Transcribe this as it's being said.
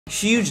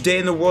Huge day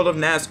in the world of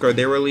NASCAR.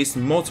 They released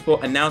multiple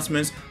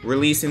announcements,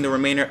 releasing the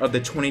remainder of the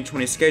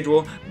 2020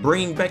 schedule,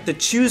 bringing back the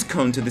choose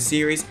cone to the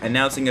series,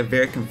 announcing a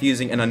very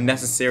confusing and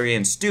unnecessary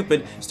and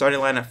stupid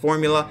starting line at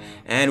Formula,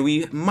 and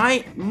we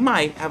might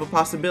have a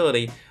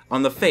possibility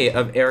on the fate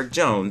of Erik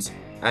Jones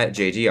at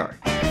JGR.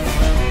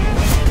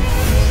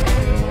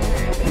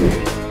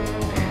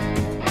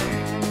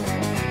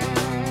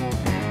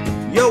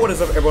 Yo, what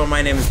is up everyone,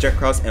 my name is Jack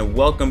Cross and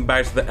welcome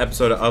back to the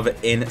episode of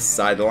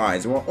Inside the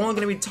Lines. We're only going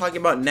to be talking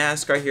about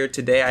NASCAR here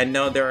today. I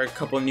know there are a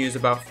couple news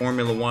about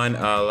Formula 1,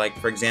 like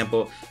for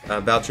example,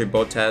 Valtteri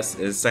Bottas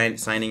is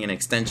signing an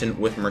extension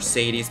with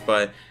Mercedes,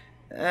 but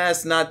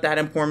that's not that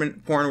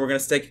important. We're going to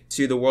stick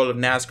to the world of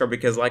NASCAR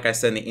because like I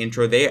said in the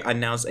intro, they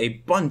announced a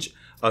bunch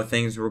of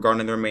things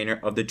regarding the remainder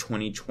of the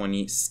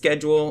 2020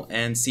 schedule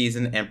and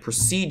season and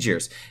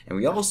procedures. And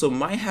we also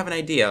might have an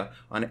idea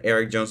on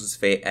Erik Jones'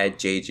 fate at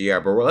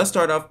JGR. But let's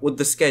start off with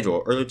the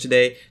schedule. Earlier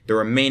today, the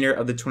remainder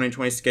of the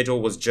 2020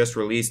 schedule was just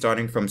released,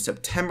 starting from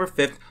September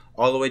 5th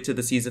all the way to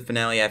the season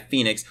finale at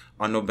Phoenix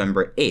on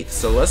November 8th.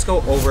 So let's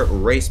go over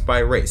race by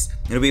race.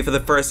 It'll be for the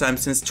first time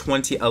since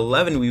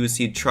 2011 we would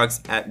see trucks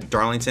at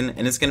Darlington,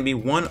 and it's going to be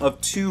one of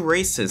two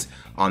races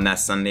on that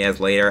Sunday, as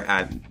later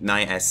at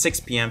night at 6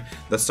 p.m.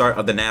 the start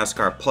of the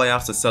NASCAR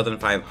playoffs, the Southern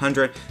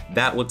 500,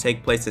 that will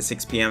take place at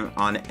 6 p.m.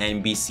 on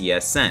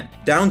NBCSN.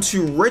 Down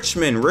to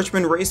Richmond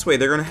Raceway,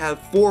 they're going to have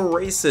 4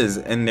 races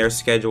in their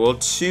schedule,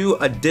 2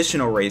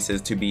 additional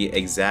races to be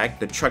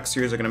exact. The Truck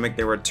Series are going to make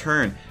their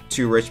return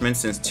to Richmond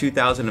since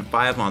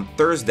 2005 on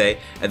Thursday,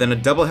 and then a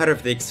doubleheader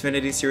for the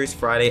Xfinity Series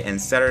Friday and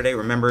Saturday.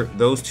 Remember,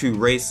 those 2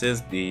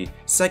 races, the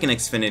second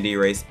Xfinity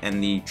race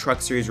and the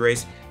Truck Series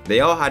race, they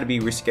all had to be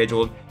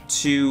rescheduled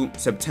to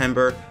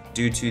September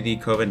due to the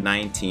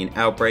COVID-19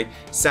 outbreak.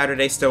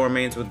 Saturday still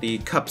remains with the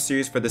Cup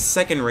Series for the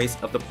second race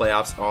of the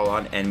playoffs, all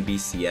on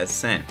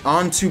NBCSN.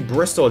 On to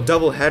Bristol,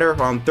 doubleheader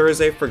on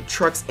Thursday for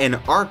trucks and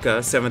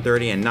ARCA,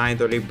 7:30 and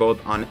 9:30,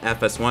 both on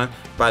FS1.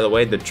 By the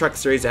way, the Truck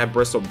Series at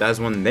Bristol, that's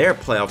when their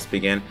playoffs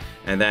begin.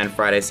 And then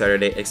Friday,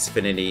 Saturday,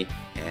 Xfinity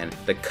and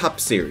the Cup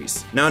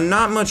Series. Now,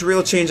 not much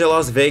real change at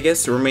Las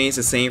Vegas. It remains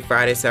the same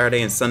Friday,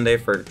 Saturday, and Sunday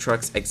for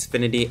trucks,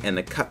 Xfinity, and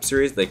the Cup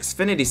Series. The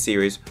Xfinity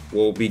Series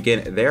will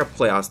begin their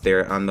playoffs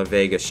there on the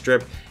Vegas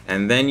Strip.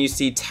 And then you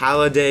see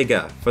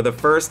Talladega. For the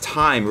first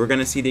time, we're going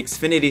to see the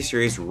Xfinity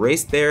Series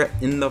race there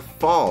in the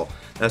fall.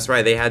 That's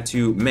right, they had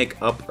to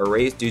make up a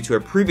race due to a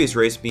previous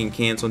race being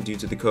canceled due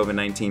to the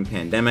COVID-19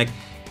 pandemic.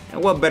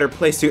 And what better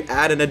place to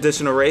add an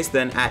additional race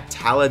than at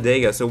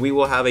Talladega? So we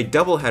will have a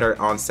doubleheader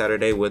on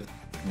Saturday with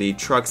the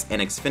trucks and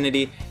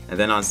Xfinity, and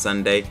then on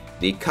Sunday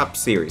the Cup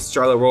Series.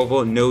 Charlotte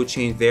Roval, no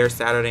change there.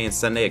 Saturday and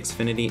Sunday,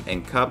 Xfinity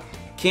and Cup.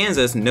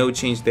 Kansas, no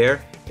change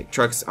there. The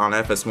trucks on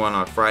FS1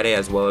 on Friday,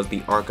 as well as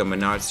the ARCA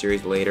Menard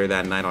Series later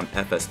that night on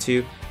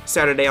FS2.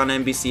 Saturday on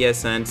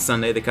NBCSN,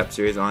 Sunday the Cup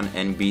Series on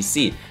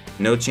NBC.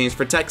 No change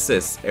for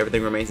Texas,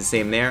 everything remains the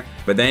same there.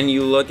 But then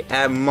you look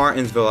at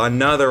Martinsville,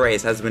 another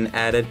race has been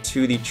added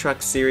to the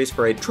Truck Series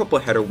for a triple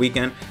header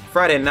weekend.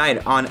 Friday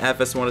night on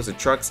FS1 is the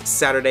trucks,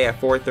 Saturday at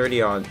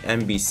 4:30 on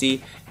NBC,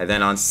 and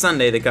then on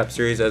Sunday the Cup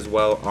Series as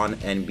well on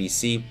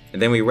NBC.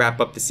 And then we wrap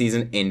up the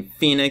season in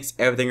Phoenix,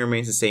 everything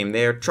remains the same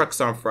there.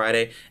 Trucks on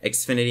Friday,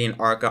 Xfinity and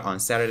ARCA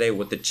on Saturday,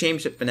 with the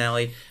championship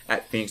finale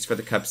at Phoenix for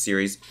the Cup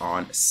Series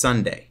on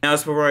Sunday. Now,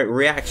 as for my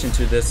reaction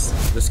to the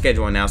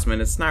schedule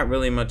announcement, it's not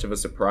really much of a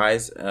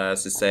surprise to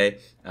say.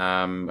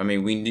 I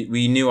mean,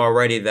 we knew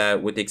already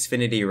that with the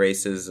Xfinity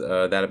races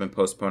that have been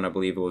postponed, I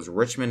believe it was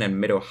Richmond and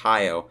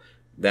Mid-Ohio,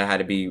 that had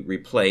to be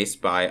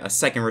replaced by a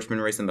second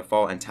Richmond race in the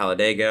fall and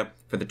Talladega.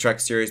 For the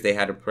Truck Series, they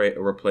had to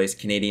replace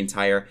Canadian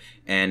Tire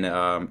and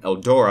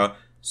Eldora,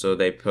 so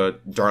they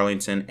put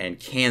Darlington and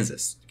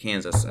Kansas.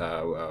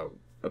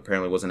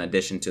 Apparently was an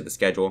addition to the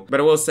schedule. But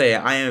I will say,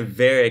 I am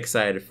very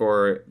excited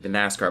for the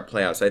NASCAR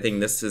playoffs. I think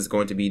this is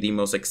going to be the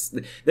most,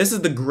 this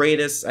is the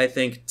greatest, I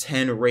think,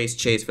 10 race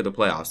chase for the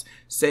playoffs.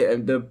 Say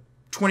the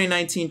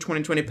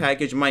 2019-2020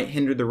 package might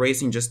hinder the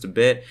racing just a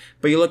bit,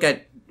 but you look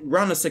at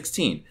round of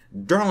 16,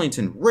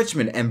 Darlington,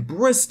 Richmond, and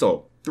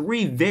Bristol.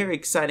 3 very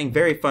exciting,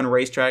 very fun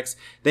racetracks.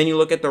 Then you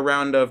look at the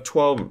round of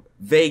 12,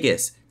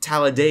 Vegas,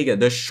 Talladega,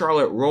 the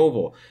Charlotte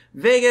Roval.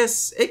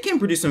 Vegas, it can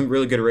produce some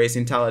really good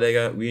racing.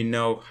 Talladega, we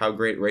know how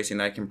great racing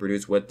that can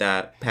produce with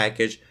that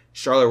package.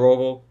 Charlotte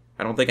Roval,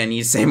 I don't think I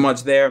need to say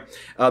much there.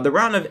 The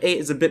round of 8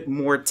 is a bit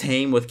more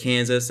tame with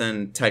Kansas,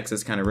 and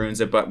Texas kind of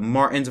ruins it. But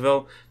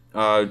Martinsville,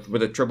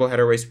 with a triple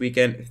header race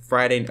weekend,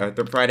 Friday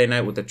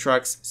night with the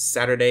trucks,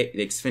 Saturday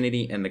the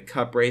Xfinity and the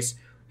Cup race.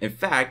 In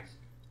fact,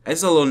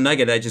 as a little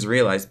nugget I just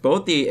realized,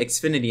 both the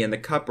Xfinity and the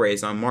Cup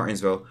race on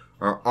Martinsville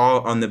are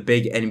all on the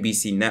big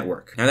NBC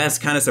network. Now that's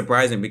kind of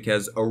surprising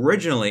because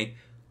originally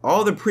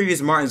all the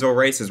previous Martinsville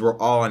races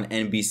were all on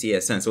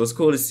NBCSN. So it's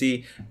cool to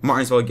see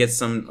Martinsville get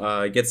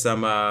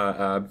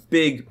some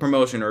big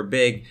promotion or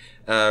big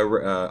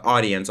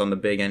audience on the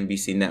big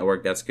NBC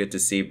network. That's good to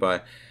see.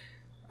 But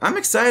I'm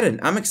excited.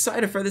 I'm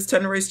excited for this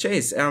 10-race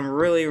chase. I'm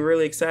really,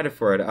 really excited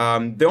for it.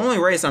 The only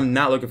race I'm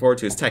not looking forward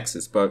to is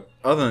Texas. But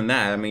other than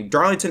that, I mean,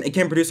 Darlington, it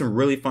can produce some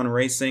really fun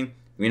racing.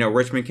 We know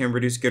Richmond can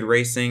produce good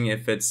racing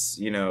if it's,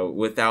 you know,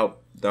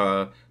 without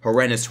the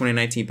horrendous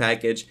 2019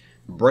 package.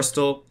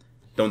 Bristol,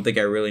 don't think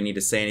I really need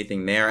to say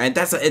anything there. And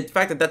that's in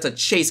fact that's a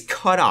chase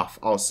cutoff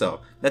also.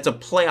 That's a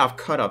playoff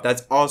cutoff.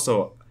 That's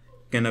also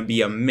gonna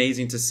be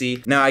amazing to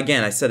see. Now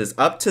again, I said this,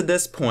 up to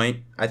this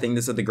point, I think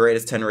this is the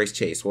greatest 10 race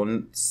chase.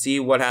 We'll see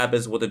what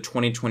happens with the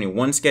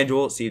 2021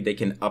 schedule, see if they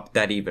can up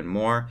that even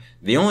more.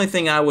 The only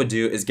thing I would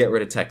do is get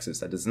rid of Texas.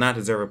 That does not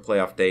deserve a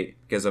playoff date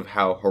because of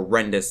how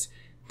horrendous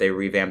they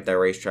revamped that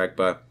racetrack,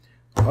 but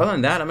other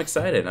than that, I'm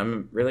excited.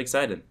 I'm really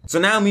excited. So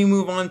now we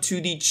move on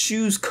to the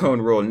choose code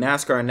rule.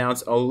 NASCAR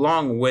announced,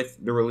 along with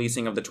the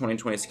releasing of the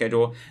 2020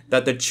 schedule,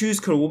 that the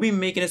choose code will be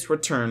making its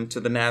return to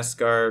the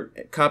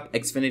NASCAR Cup,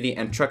 Xfinity,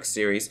 and Truck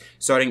Series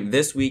starting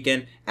this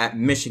weekend at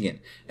Michigan.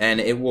 And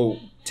it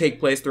will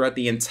take place throughout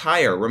the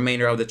entire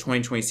remainder of the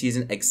 2020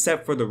 season,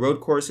 except for the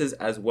road courses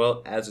as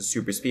well as the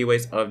super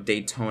speedways of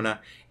Daytona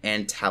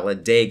and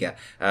Talladega.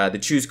 The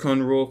choose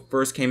cone rule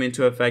first came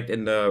into effect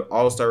in the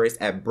All-Star race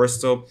at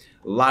Bristol.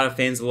 A lot of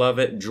fans love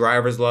it,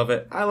 drivers love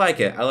it. I like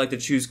it. I like the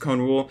choose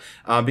cone rule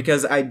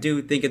because I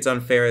do think it's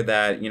unfair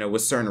that, you know,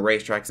 with certain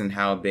racetracks and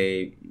how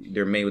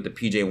they're made with the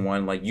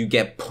PJ1, like you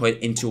get put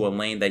into a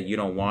lane that you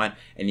don't want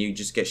and you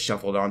just get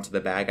shuffled onto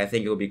the back. I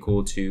think it would be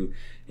cool to,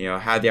 you know,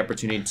 have the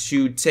opportunity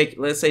to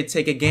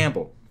take a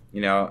gamble.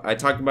 You know, I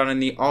talked about it in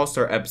the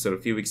All-Star episode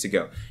a few weeks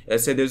ago.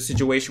 Let's say there's a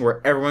situation where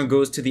everyone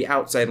goes to the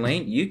outside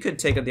lane. You could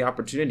take the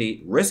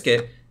opportunity, risk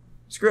it.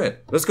 Screw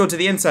it. Let's go to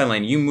the inside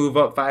lane. You move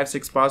up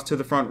 5-6 spots to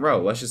the front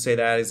row. Let's just say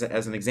that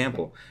as an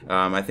example.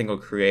 I think it'll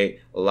create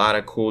a lot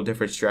of cool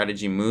different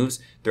strategy moves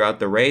throughout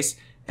the race.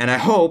 And I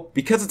hope,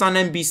 because it's on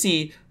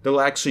NBC,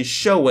 they'll actually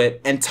show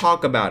it and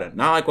talk about it.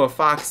 Not like what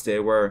Fox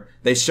did, where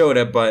they showed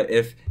it, but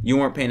if you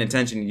weren't paying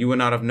attention, you would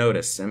not have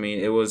noticed. I mean,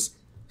 it was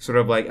sort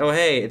of like, oh,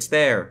 hey, it's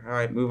there. All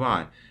right, move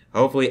on.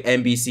 Hopefully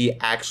NBC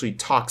actually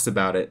talks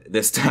about it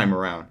this time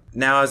around.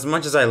 Now, as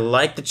much as I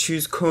like the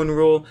choose cone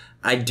rule,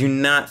 I do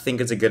not think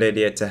it's a good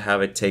idea to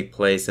have it take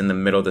place in the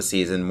middle of the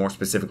season, more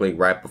specifically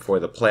right before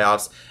the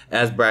playoffs,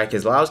 as Brad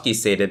Keselowski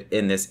stated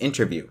in this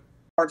interview.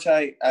 Parts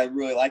I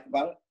really like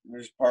about it.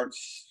 There's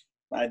parts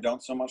I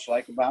don't so much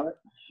like about it.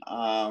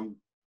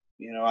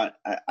 You know,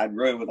 I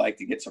really would like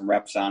to get some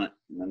reps on it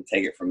and then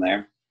take it from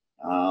there.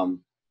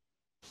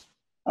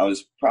 I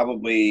was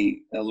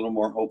probably a little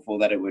more hopeful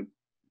that it would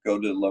go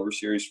to the lower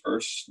series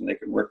first and they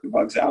could work the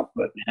bugs out,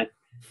 but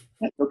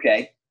that's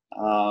okay.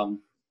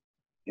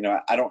 You know,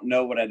 I don't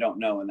know what I don't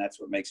know, and that's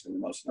what makes me the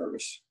most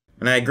nervous.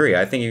 And I agree.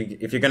 I think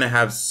if you're going to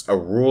have a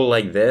rule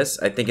like this,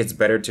 I think it's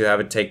better to have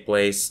it take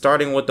place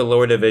starting with the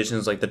lower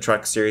divisions like the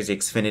Truck Series, the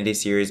Xfinity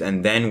Series,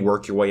 and then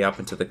work your way up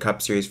into the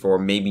Cup Series for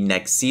maybe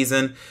next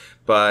season.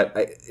 But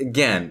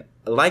again,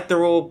 I like the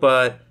rule,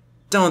 but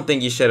don't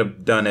think you should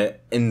have done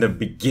it in the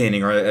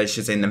beginning, or I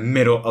should say in the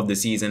middle of the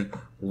season,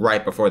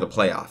 right before the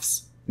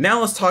playoffs.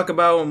 Now let's talk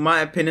about, in my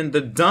opinion, the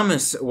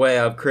dumbest way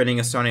of creating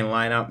a starting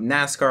lineup.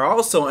 NASCAR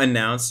also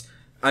announced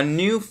a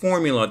new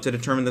formula to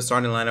determine the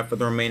starting lineup for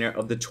the remainder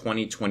of the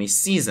 2020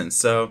 season.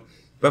 So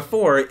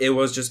before, it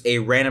was just a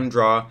random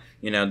draw,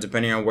 you know,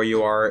 depending on where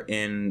you are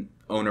in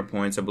owner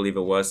points, I believe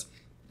it was.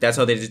 That's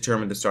how they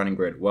determined the starting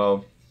grid.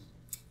 Well,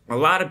 a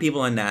lot of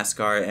people in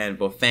NASCAR, and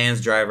both fans,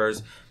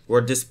 drivers,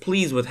 were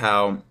displeased with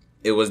how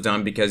it was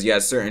done because you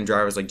had certain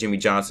drivers like Jimmy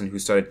Johnson who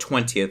started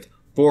 20th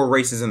 4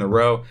 races in a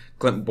row.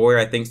 Clint Boyer,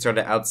 I think,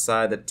 started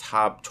outside the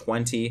top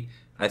 20,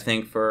 I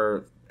think,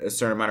 for a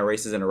certain amount of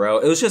races in a row.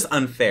 It was just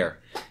unfair.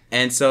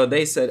 And so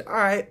they said, all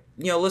right,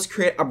 you know, let's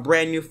create a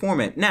brand new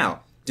format.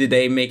 Now, did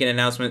they make an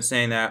announcement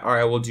saying that, all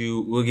right,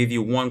 we'll give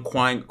you one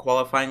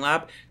qualifying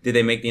lap? Did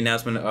they make the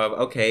announcement of,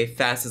 okay,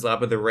 fastest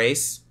lap of the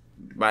race,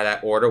 by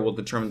that order, will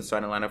determine the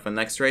starting lineup for the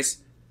next race?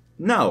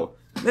 No.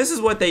 This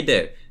is what they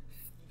did.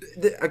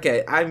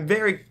 Okay,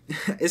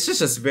 it's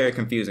just very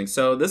confusing.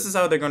 So this is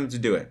how they're going to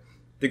do it.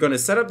 They're going to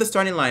set up the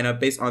starting lineup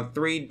based on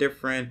 3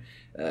 different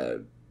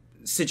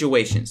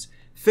situations.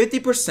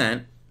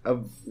 50%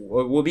 of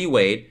what will be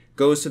weighed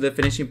goes to the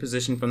finishing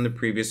position from the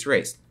previous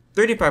race.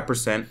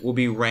 35% will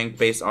be ranked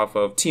based off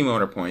of team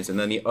owner points, and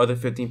then the other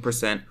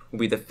 15% will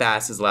be the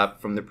fastest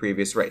lap from the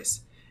previous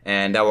race.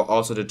 And that will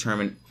also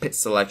determine pit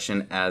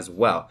selection as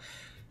well.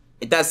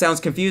 If that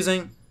sounds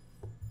confusing,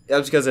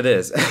 that's because it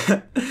is.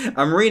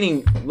 I'm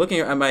looking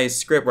at my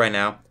script right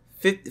now,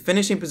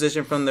 finishing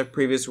position from the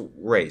previous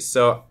race.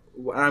 So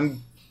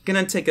I'm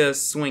going to take a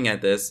swing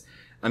at this.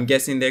 I'm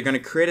guessing they're going to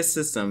create a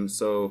system.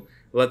 So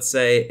let's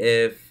say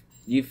if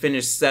you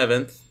finish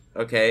 7th,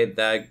 okay,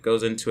 that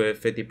goes into a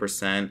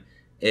 50%.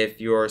 If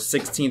you're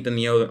 16th in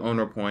the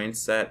owner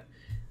points, that,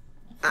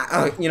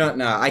 you know,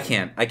 no, I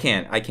can't.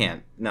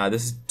 No,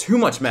 this is too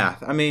much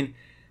math. I mean,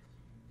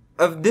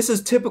 this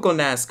is typical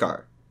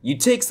NASCAR. You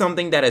take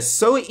something that is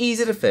so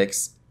easy to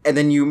fix, and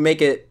then you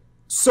make it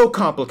so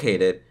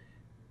complicated.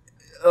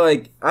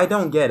 Like, I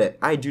don't get it.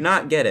 I do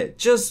not get it.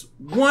 Just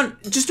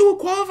do a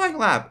qualifying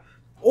lap.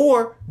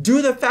 Or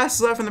do the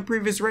fastest lap from the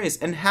previous race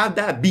and have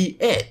that be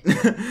it.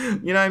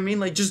 You know what I mean?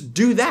 Like, just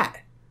do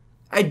that.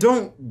 I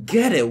don't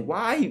get it.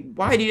 Why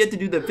do you have to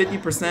do the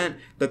 50%,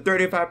 the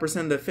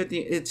 35%, the 50?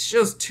 It's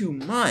just too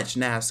much,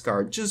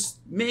 NASCAR. Just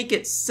make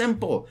it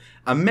simple.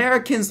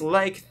 Americans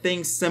like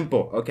things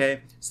simple,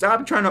 okay?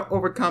 Stop trying to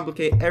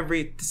overcomplicate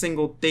every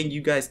single thing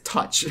you guys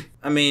touch.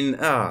 I mean,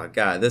 oh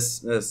god,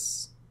 this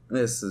is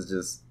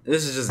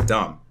just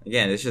dumb.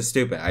 Again, it's just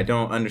stupid. I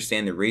don't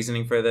understand the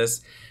reasoning for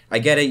this. I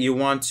get it, you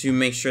want to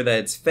make sure that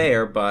it's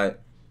fair,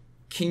 but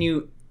can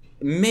you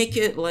make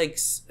it like,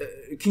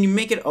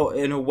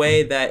 in a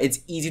way that it's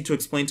easy to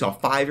explain to a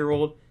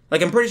 5-year-old?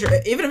 Like, I'm pretty sure,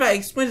 even if I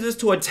explain this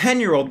to a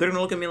 10-year-old, they're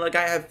gonna look at me like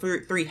I have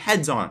three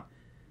heads on.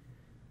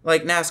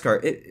 Like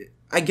NASCAR,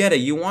 I get it,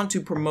 you want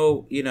to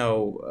promote, you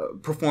know,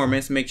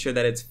 performance, make sure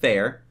that it's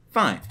fair,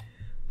 fine.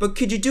 But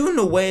could you do it in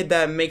a way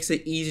that makes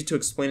it easy to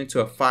explain it to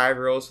a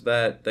 5-year-old so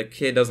that the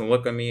kid doesn't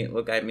look at me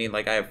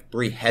like I have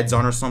 3 heads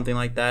on or something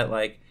like that?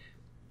 Like,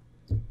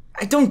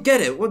 I don't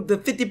get it. What, the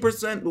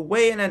 50%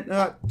 way in it,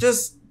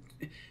 just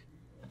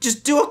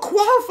do a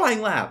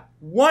qualifying lap.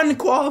 1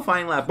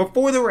 qualifying lap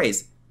before the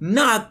race.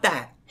 Not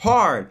that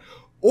hard.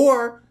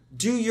 Or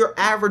do your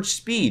average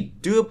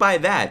speed. Do it by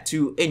that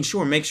to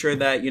make sure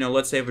that, you know,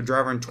 let's say if a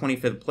driver in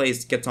 25th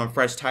place gets on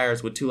fresh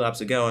tires with 2 laps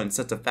to go and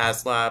sets a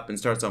fast lap and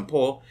starts on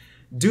pole,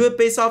 do it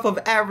based off of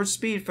average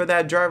speed for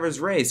that driver's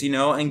race, you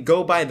know, and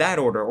go by that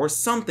order or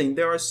something.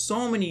 There are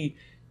so many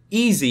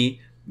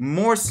easy,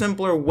 more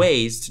simpler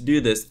ways to do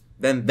this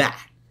than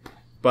that.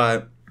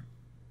 But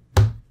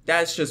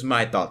that's just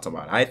my thoughts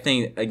about it. I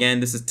think, again,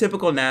 this is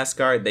typical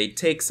NASCAR. They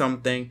take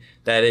something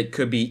that it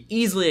could be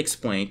easily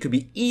explained, could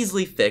be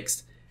easily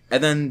fixed,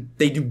 and then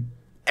they do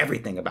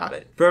everything about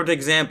it. Perfect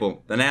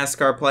example, the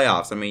NASCAR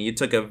playoffs. I mean, you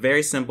took a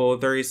very simple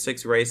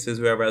 36 races,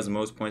 whoever has the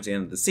most points at the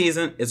end of the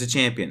season is a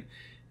champion.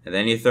 And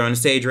then you throw in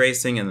stage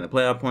racing and the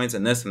playoff points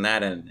and this and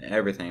that and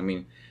everything. I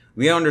mean,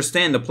 we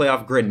understand the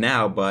playoff grid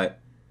now, but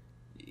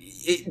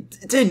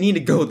it didn't need to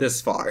go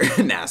this far,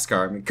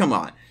 NASCAR. I mean, come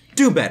on.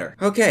 Do better.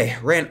 Okay,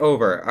 rant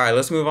over. Alright,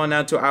 let's move on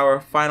now to our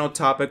final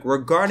topic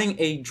regarding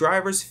a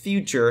driver's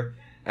future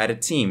at a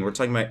team. We're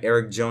talking about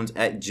Erik Jones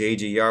at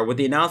JGR. With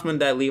the announcement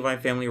that Levi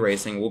Family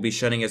Racing will be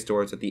shutting its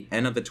doors at the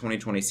end of the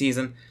 2020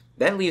 season,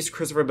 that leaves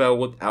Christopher Bell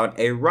without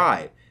a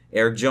ride.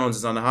 Erik Jones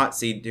is on the hot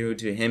seat due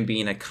to him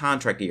being a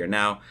contract year.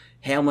 Now,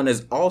 Hamlin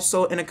is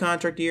also in a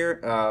contract year,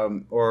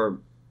 or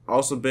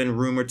also been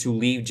rumored to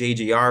leave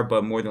JGR,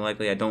 but more than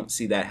likely I don't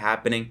see that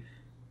happening.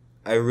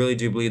 I really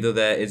do believe, though,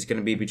 that it's going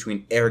to be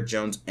between Erik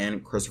Jones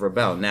and Christopher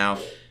Bell. Now,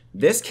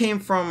 this came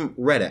from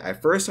Reddit. I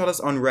first saw this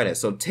on Reddit,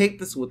 so take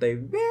this with a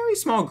very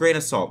small grain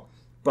of salt.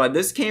 But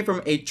this came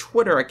from a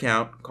Twitter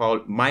account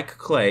called Mike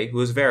Clay, who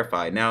is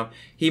verified. Now,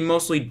 he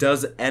mostly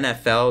does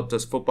NFL,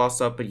 does football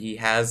stuff, but he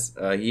is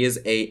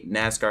a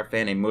NASCAR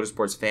fan, a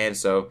motorsports fan,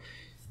 so,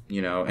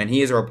 you know, and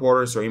he is a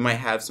reporter, so he might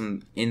have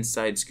some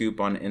inside scoop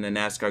in the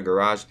NASCAR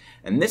garage.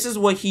 And this is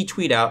what he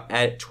tweeted out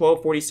at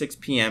 12:46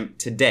 p.m.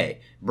 today.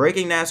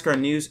 Breaking NASCAR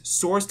news,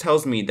 source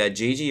tells me that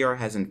JGR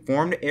has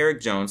informed Erik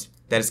Jones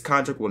that his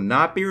contract will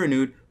not be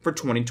renewed for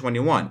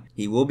 2021.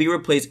 He will be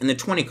replaced in the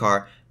 20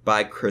 car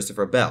by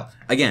Christopher Bell.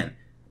 Again,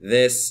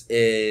 this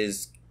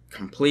is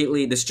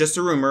just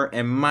a rumor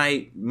and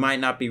might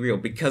not be real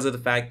because of the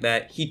fact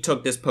that he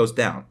took this post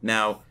down.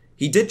 Now,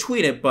 he did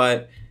tweet it,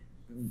 but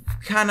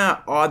kind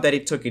of odd that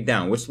he took it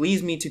down, which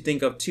leads me to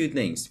think of 2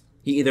 things.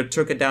 He either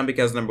took it down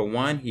because, number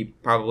 1, he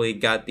probably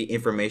got the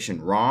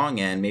information wrong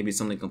and maybe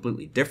something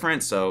completely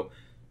different. So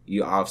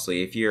you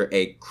obviously, if you're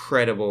a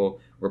credible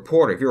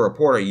reporter,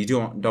 you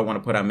don't want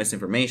to put out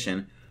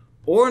misinformation.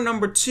 Or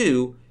number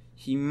 2,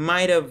 he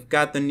might have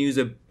got the news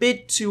a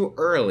bit too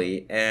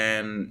early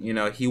and, you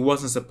know, he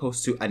wasn't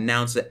supposed to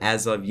announce it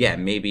as of yet.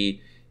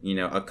 Maybe, you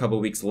know, a couple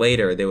weeks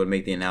later they would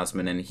make the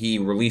announcement and he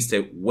released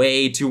it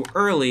way too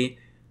early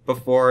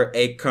before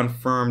a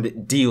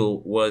confirmed deal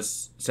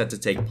was set to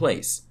take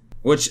place.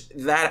 Which,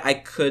 that I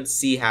could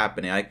see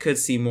happening. I could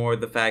see more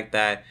the fact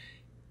that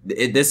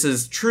this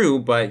is true,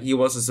 but he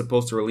wasn't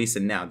supposed to release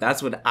it now.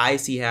 That's what I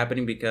see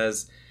happening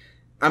because,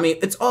 I mean,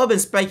 it's all been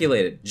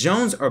speculated.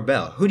 Jones or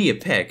Bell, who do you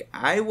pick?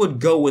 I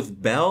would go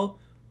with Bell,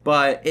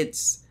 but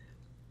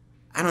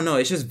I don't know,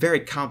 it's just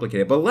very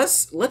complicated. But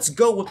let's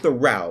go with the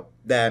route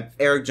that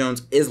Erik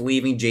Jones is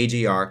leaving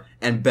JGR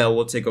and Bell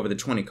will take over the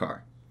 20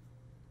 car.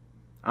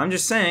 I'm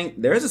just saying,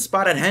 there's a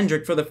spot at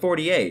Hendrick for the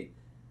 48.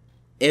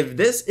 If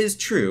this is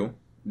true,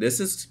 this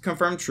is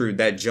confirmed true,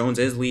 that Jones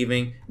is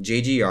leaving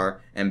JGR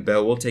and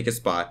Bell will take a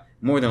spot,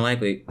 more than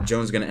likely,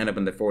 Jones is going to end up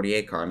in the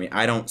 48 car. I mean,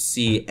 I don't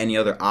see any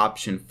other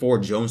option for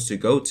Jones to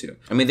go to.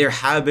 I mean, there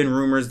have been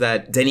rumors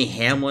that Denny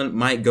Hamlin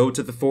might go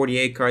to the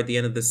 48 car at the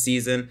end of the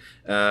season,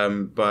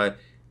 but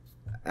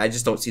I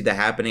just don't see that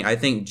happening. I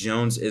think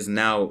Jones is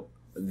now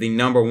the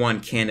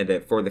 #1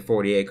 candidate for the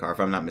 48 car, if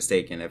I'm not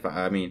mistaken.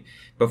 I mean,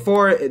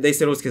 before they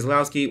said it was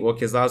Keselowski. Well,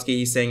 Keselowski,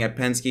 he's saying at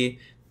Penske.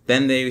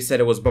 Then they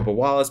said it was Bubba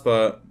Wallace,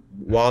 but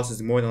Wallace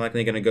is more than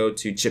likely going to go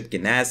to Chip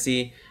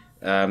Ganassi.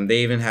 They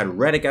even had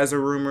Reddick as a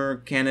rumor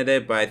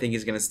candidate, but I think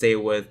he's going to stay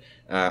with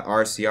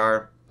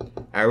RCR.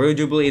 I really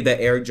do believe that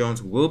Erik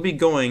Jones will be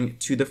going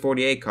to the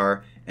 48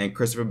 car, and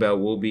Christopher Bell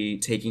will be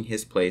taking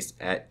his place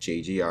at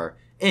JGR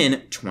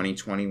in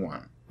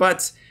 2021.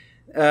 But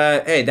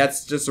hey,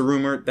 that's just a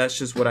rumor. That's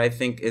just what I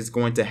think is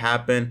going to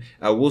happen.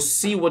 We'll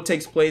see what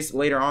takes place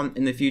later on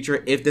in the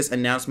future, if this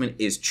announcement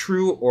is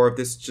true or if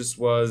this just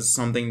was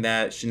something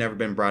that should never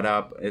been brought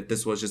up, if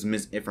this was just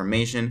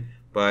misinformation.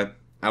 But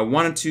I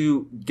wanted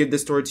to give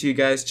this story to you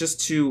guys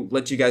just to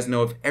let you guys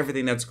know of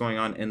everything that's going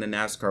on in the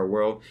NASCAR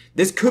world.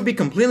 This could be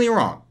completely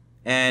wrong,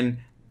 and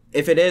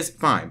if it is,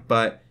 fine.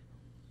 But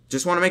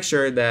just want to make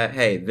sure that,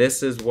 hey,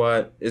 this is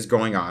what is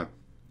going on.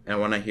 And I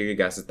want to hear you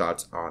guys'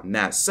 thoughts on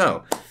that.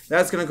 So,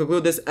 that's going to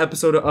conclude this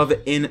episode of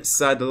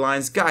Inside the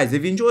Lines. Guys,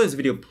 if you enjoyed this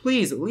video,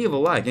 please leave a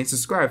like and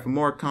subscribe for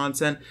more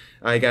content.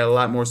 I got a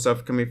lot more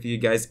stuff coming for you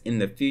guys in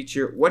the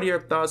future. What are your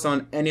thoughts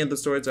on any of the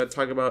stories I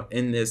talked about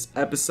in this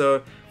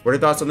episode? What are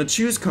your thoughts on the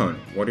choose cone?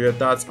 What are your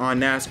thoughts on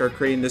NASCAR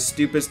creating this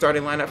stupid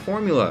starting lineup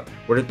formula?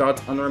 What are your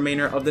thoughts on the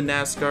remainder of the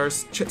NASCAR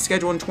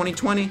schedule in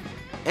 2020?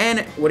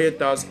 And what are your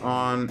thoughts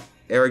on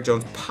Erik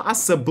Jones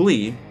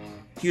possibly,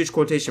 huge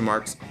quotation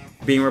marks,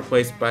 being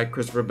replaced by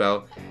Christopher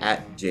Bell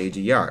at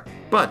JGR?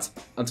 But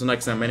until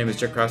next time, my name is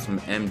Jett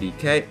from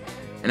MDK,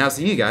 and I'll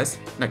see you guys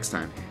next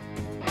time.